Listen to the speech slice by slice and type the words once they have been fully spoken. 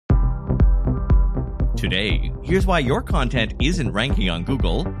Today, here's why your content isn't ranking on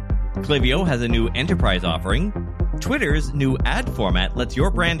Google. Klaviyo has a new enterprise offering. Twitter's new ad format lets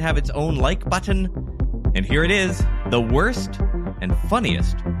your brand have its own like button. And here it is, the worst and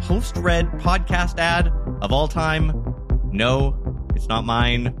funniest host-read podcast ad of all time. No, it's not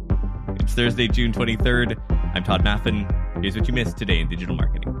mine. It's Thursday, June 23rd. I'm Todd Maffin. Here's what you missed today in digital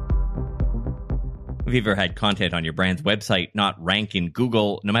marketing. Have you ever had content on your brand's website not rank in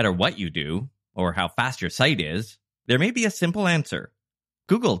Google no matter what you do, or how fast your site is? There may be a simple answer.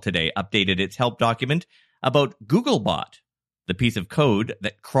 Google today updated its help document about Googlebot, the piece of code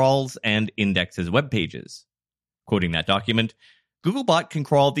that crawls and indexes web pages. Quoting that document, Googlebot can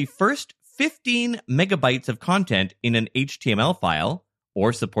crawl the first 15 megabytes of content in an HTML file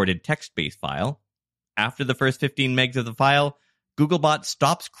or supported text-based file. After the first 15 megs of the file, Googlebot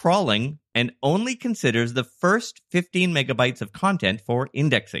stops crawling and only considers the first 15 megabytes of content for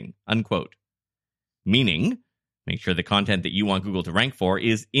indexing, unquote. Meaning, make sure the content that you want Google to rank for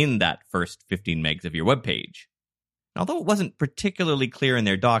is in that first 15 megs of your web page. Although it wasn't particularly clear in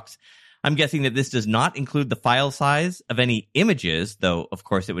their docs, I'm guessing that this does not include the file size of any images, though of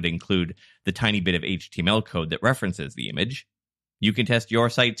course it would include the tiny bit of HTML code that references the image. You can test your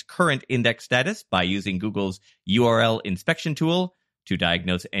site's current index status by using Google's URL inspection tool to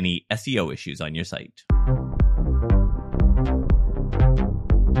diagnose any SEO issues on your site.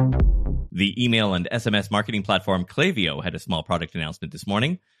 The email and SMS marketing platform Klaviyo had a small product announcement this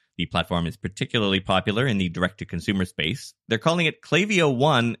morning. The platform is particularly popular in the direct-to-consumer space. They're calling it Klaviyo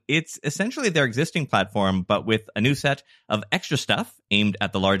One. It's essentially their existing platform, but with a new set of extra stuff aimed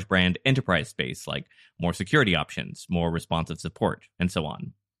at the large brand enterprise space, like more security options, more responsive support, and so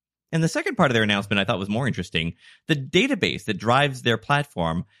on. And the second part of their announcement I thought was more interesting. The database that drives their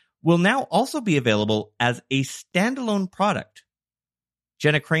platform will now also be available as a standalone product.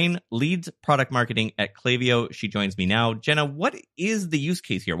 Jenna Crane leads product marketing at Klaviyo. She joins me now. Jenna, what is the use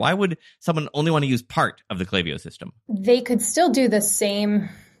case here? Why would someone only want to use part of the Klaviyo system? They could still do the same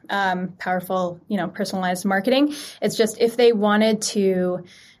powerful, personalized marketing. It's just if they wanted to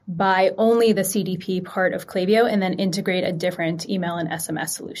buy only the CDP part of Klaviyo and then integrate a different email and SMS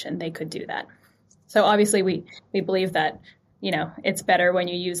solution, they could do that. So obviously we believe that, it's better when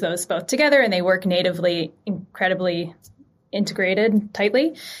you use those both together and they work natively incredibly integrated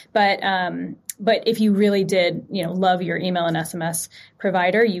tightly. But if you really did, love your email and SMS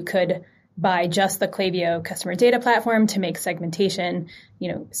provider, you could buy just the Klaviyo customer data platform to make segmentation,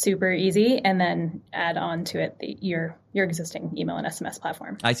 super easy, and then add on to it your existing email and SMS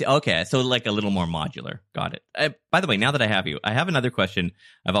platform. I see. Okay. So like a little more modular. Got it. By the way, now that I have you, I have another question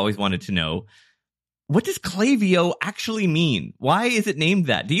I've always wanted to know. What does Klaviyo actually mean? Why is it named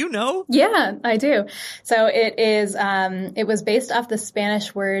that? Do you know? Yeah, I do. So it is. It was based off the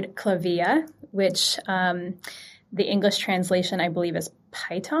Spanish word clavilla, which the English translation, I believe, is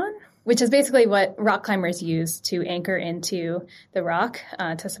Python, which is basically what rock climbers use to anchor into the rock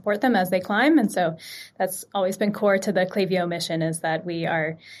to support them as they climb. And so that's always been core to the Klaviyo mission, is that we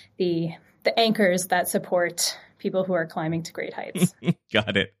are the anchors that support people who are climbing to great heights.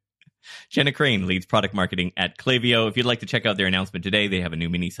 Got it. Jenna Crane leads product marketing at Klaviyo. If you'd like to check out their announcement today, they have a new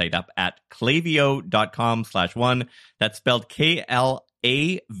mini site up at klaviyo.com/one. That's spelled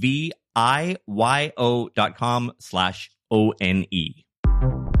KLAVIYO.com/ONE.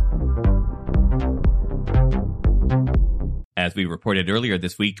 As we reported earlier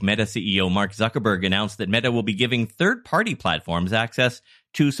this week, Meta CEO Mark Zuckerberg announced that Meta will be giving third-party platforms access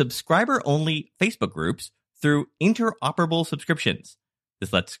to subscriber-only Facebook groups through interoperable subscriptions.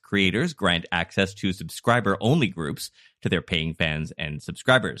 This lets creators grant access to subscriber-only groups to their paying fans and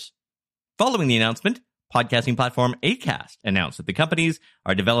subscribers. Following the announcement, podcasting platform Acast announced that the companies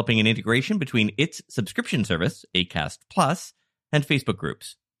are developing an integration between its subscription service, Acast Plus, and Facebook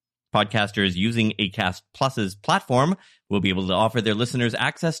groups. Podcasters using Acast Plus's platform will be able to offer their listeners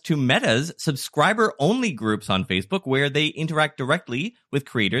access to Meta's subscriber-only groups on Facebook, where they interact directly with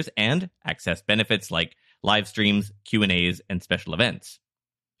creators and access benefits like live streams, Q&As, and special events.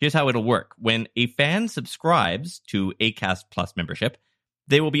 Here's how it'll work. When a fan subscribes to Acast Plus membership,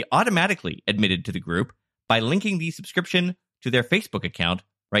 they will be automatically admitted to the group by linking the subscription to their Facebook account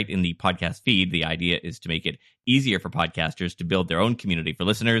right in the podcast feed. The idea is to make it easier for podcasters to build their own community for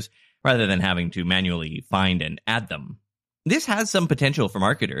listeners rather than having to manually find and add them. This has some potential for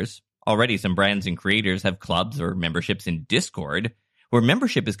marketers. Already, some brands and creators have clubs or memberships in Discord, where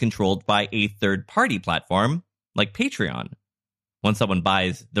membership is controlled by a third-party platform like Patreon. Once someone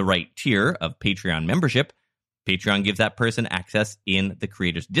buys the right tier of Patreon membership, Patreon gives that person access in the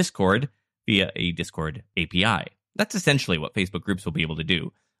creator's Discord via a Discord API. That's essentially what Facebook groups will be able to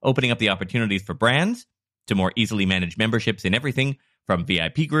do. opening up the opportunities for brands to more easily manage memberships in everything from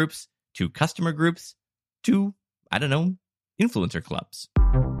VIP groups to customer groups to, influencer clubs.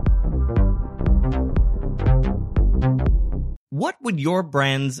 What would your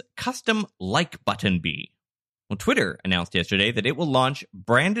brand's custom like button be? Well, Twitter announced yesterday that it will launch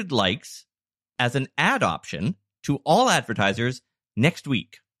branded likes as an ad option to all advertisers next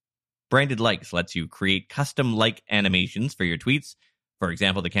week. Branded likes lets you create custom like animations for your tweets. For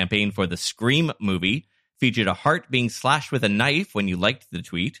example, the campaign for the Scream movie featured a heart being slashed with a knife when you liked the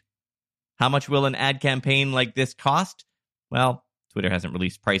tweet. How much will an ad campaign like this cost? Well, Twitter hasn't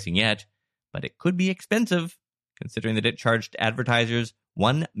released pricing yet, but it could be expensive, considering that it charged advertisers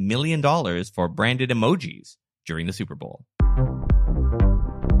 $1 million for branded emojis during the Super Bowl.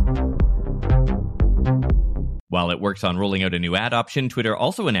 While it works on rolling out a new ad option, Twitter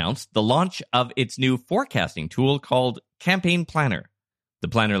also announced the launch of its new forecasting tool called Campaign Planner. The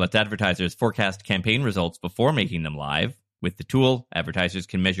planner lets advertisers forecast campaign results before making them live. With the tool, advertisers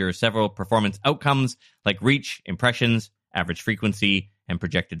can measure several performance outcomes like reach, impressions, average frequency, and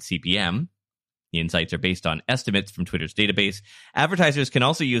projected CPM. The insights are based on estimates from Twitter's database. Advertisers can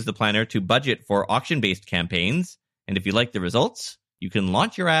also use the planner to budget for auction-based campaigns. And if you like the results, you can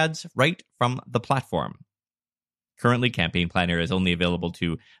launch your ads right from the platform. Currently, Campaign Planner is only available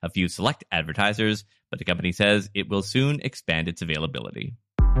to a few select advertisers, but the company says it will soon expand its availability.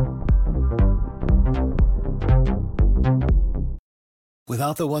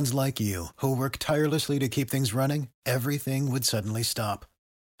 Without the ones like you, who work tirelessly to keep things running, everything would suddenly stop.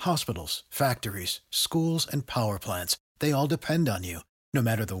 Hospitals, factories, schools, and power plants, they all depend on you. No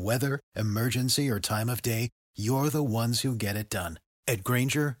matter the weather, emergency, or time of day, you're the ones who get it done. At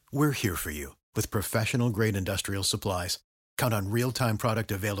Grainger, we're here for you with professional-grade industrial supplies. Count on real-time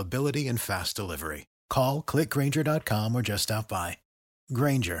product availability and fast delivery. Call, click Grainger.com, or just stop by.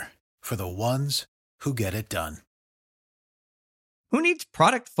 Grainger, for the ones who get it done. Who needs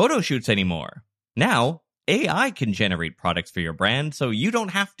product photo shoots anymore? Now, AI can generate products for your brand so you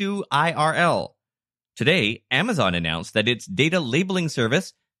don't have to IRL. Today, Amazon announced that its data labeling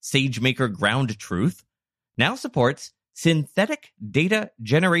service, SageMaker Ground Truth, now supports synthetic data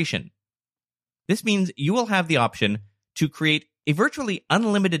generation. This means you will have the option to create a virtually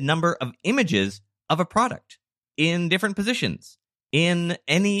unlimited number of images of a product in different positions, in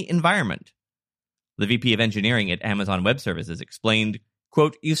any environment. The VP of Engineering at Amazon Web Services explained,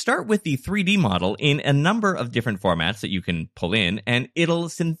 quote, "You start with the 3D model in a number of different formats that you can pull in, and it'll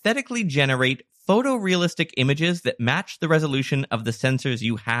synthetically generate photorealistic images that match the resolution of the sensors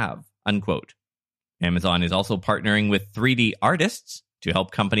you have," unquote. Amazon is also partnering with 3D artists to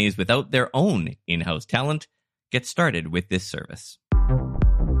help companies without their own in-house talent get started with this service.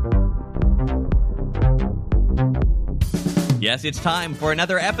 Yes, it's time for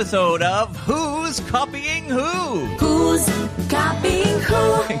another episode of Who's Copying Who? Who's copying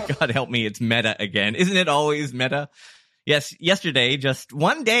who? God help me, it's meta again. Isn't it always meta? Yes, yesterday, just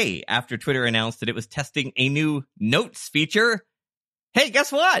one day after Twitter announced that it was testing a new Notes feature, hey,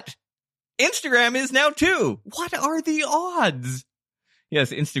 guess what? Instagram is now too. What are the odds?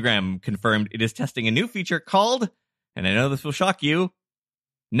 Yes, Instagram confirmed it is testing a new feature called, and I know this will shock you,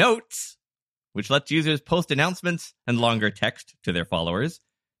 Notes, which lets users post announcements and longer text to their followers.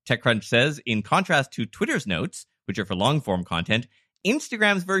 TechCrunch says, in contrast to Twitter's Notes, which are for long-form content,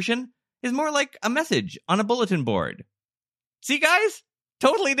 Instagram's version is more like a message on a bulletin board. See, guys?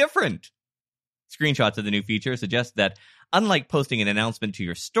 Totally different. Screenshots of the new feature suggest that, unlike posting an announcement to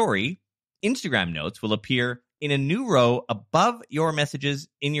your story, Instagram Notes will appear in a new row above your messages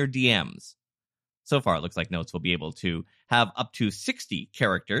in your DMs. So far, it looks like Notes will be able to have up to 60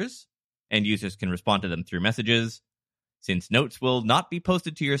 characters, and users can respond to them through messages. Since Notes will not be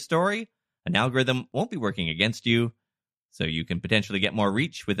posted to your story, an algorithm won't be working against you, so you can potentially get more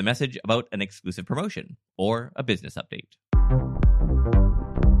reach with a message about an exclusive promotion or a business update.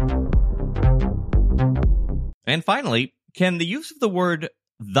 And finally, can the use of the word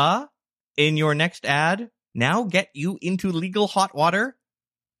 "the" in your next ad now get you into legal hot water?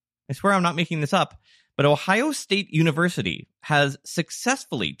 I swear I'm not making this up, but Ohio State University has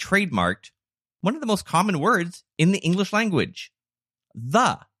successfully trademarked one of the most common words in the English language,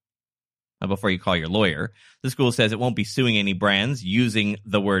 "the." Now, before you call your lawyer, the school says it won't be suing any brands using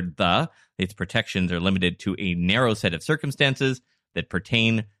the word "the." Its protections are limited to a narrow set of circumstances that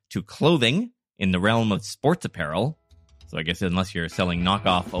pertain to clothing in the realm of sports apparel. So I guess unless you're selling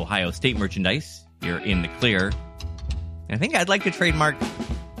knockoff Ohio State merchandise, you're in the clear. And I think I'd like to trademark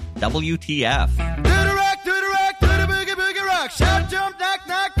WTF. Do the rock, do the boogie, boogie rock. Shout, jump, knock,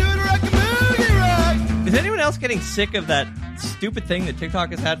 knock, do the rock, boogie rock. Is anyone else getting sick of that stupid thing that TikTok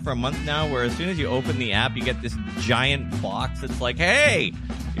has had for a month now, where as soon as you open the app, you get this giant box that's like, hey,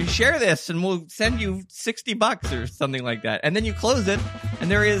 you share this and we'll send you $60 or something like that. And then you close it and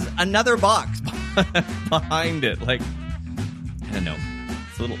there is another box behind it. Like, I don't know.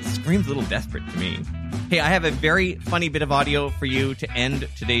 Screams a little desperate to me. Hey, I have a very funny bit of audio for you to end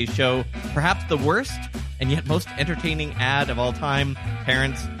today's show. Perhaps the worst and yet most entertaining ad of all time.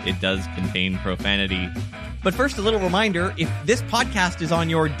 Parents, it does contain profanity. But first, a little reminder, if this podcast is on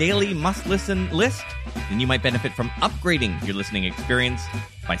your daily must-listen list, then you might benefit from upgrading your listening experience.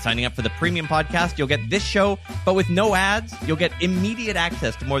 By signing up for the premium podcast, you'll get this show, but with no ads. You'll get immediate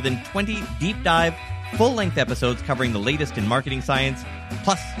access to more than 20 deep dive, full-length episodes covering the latest in marketing science.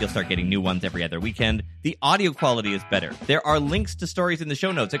 Plus, you'll start getting new ones every other weekend. The audio quality is better. There are links to stories in the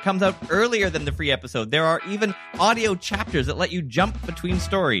show notes. It comes out earlier than the free episode. There are even audio chapters that let you jump between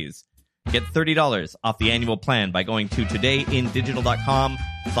stories. Get $30 off the annual plan by going to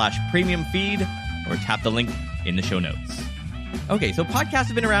todayindigital.com/premium feed or tap the link in the show notes. Okay, so podcasts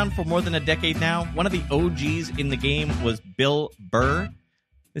have been around for more than a decade now. One of the OGs in the game was Bill Burr.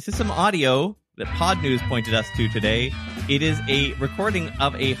 This is some audio that Pod News pointed us to today. It is a recording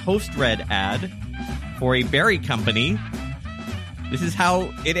of a host-read ad for a berry company. This is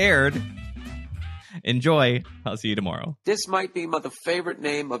how it aired. Enjoy. I'll see you tomorrow. This might be the favorite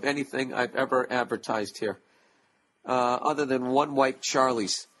name of anything I've ever advertised here, other than One Wipe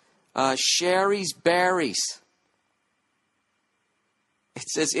Charlie's. Sherry's Berries. It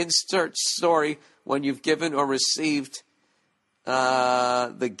says insert story when you've given or received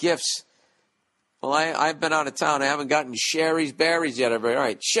the gifts. Well, I've been out of town. I haven't gotten Sherry's Berries yet. All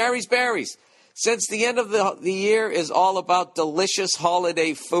right, Sherry's Berries. Since the end of the year is all about delicious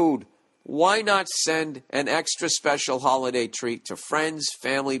holiday food, why not send an extra special holiday treat to friends,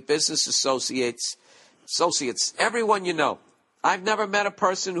 family, business associates, everyone you know? I've never met a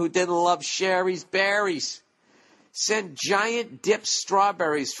person who didn't love Sherry's Berries. Send giant dipped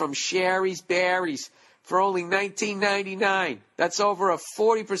strawberries from Sherry's Berries for only $19.99. That's over a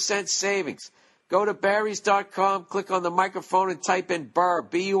 40% savings. Go to berries.com, click on the microphone, and type in Burr,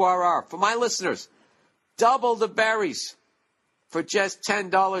 B-U-R-R. For my listeners, double the berries for just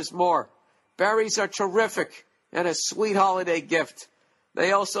 $10 more. Berries are terrific and a sweet holiday gift.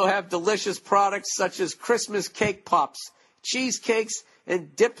 They also have delicious products such as Christmas cake pops, cheesecakes,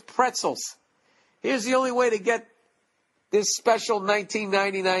 and dipped pretzels. Here's the only way to get this special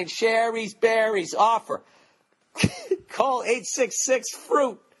 $19.99 Sherry's Berries offer. Call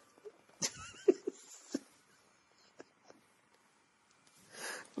 866-FRUIT.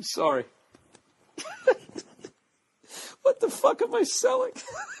 I'm sorry. What the fuck am I selling?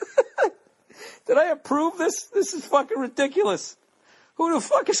 Did I approve this? This is fucking ridiculous. Who the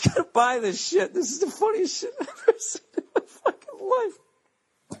fuck is going to buy this shit? This is the funniest shit I've ever seen in my fucking life.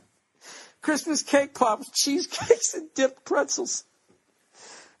 Christmas cake pops, cheesecakes, and dipped pretzels.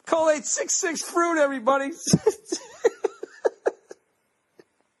 Call 866-FRUIT, everybody.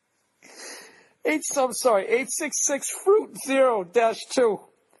 866-FRUIT-0-2.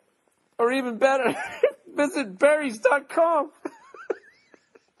 Or even better, visit berries.com.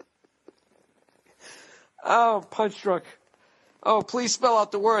 Oh, punch drunk. Oh, please spell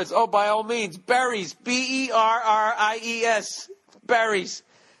out the words. Oh, by all means, berries, B-E-R-R-I-E-S, berries.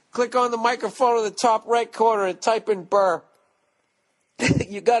 Click on the microphone in the top right corner and type in Burr.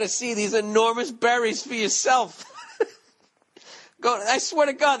 You got to see these enormous berries for yourself. I swear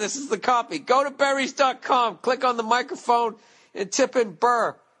to God, this is the copy. Go to berries.com, click on the microphone, and type in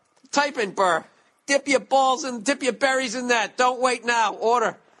Burr. Type in Burr. Dip your balls and dip your berries in that. Don't wait now.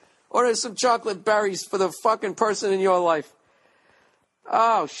 Order some chocolate berries for the fucking person in your life.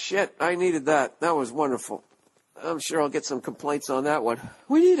 Oh, shit. I needed that. That was wonderful. I'm sure I'll get some complaints on that one.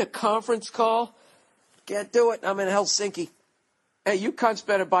 We need a conference call. Can't do it. I'm in Helsinki. Hey, you cunts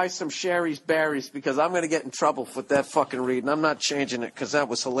better buy some Sherry's Berries because I'm going to get in trouble with that fucking read, and I'm not changing it because that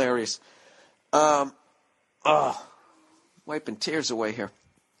was hilarious. Wiping tears away here.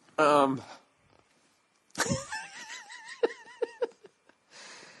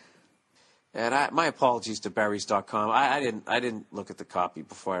 And my apologies to berries.com. I didn't look at the copy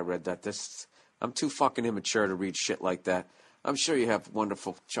before I read that. I'm too fucking immature to read shit like that. I'm sure you have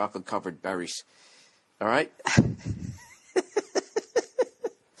wonderful chocolate-covered berries. All right?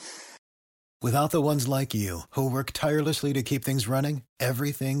 Without the ones like you, who work tirelessly to keep things running,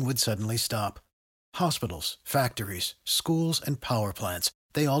 everything would suddenly stop. Hospitals, factories, schools, and power plants,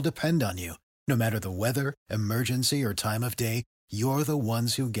 they all depend on you. No matter the weather, emergency, or time of day, you're the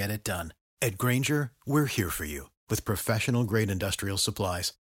ones who get it done. At Grainger, we're here for you with professional-grade industrial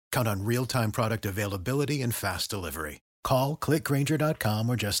supplies. Count on real-time product availability and fast delivery. Call, click Grainger.com,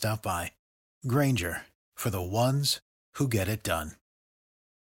 or just stop by. Grainger, for the ones who get it done.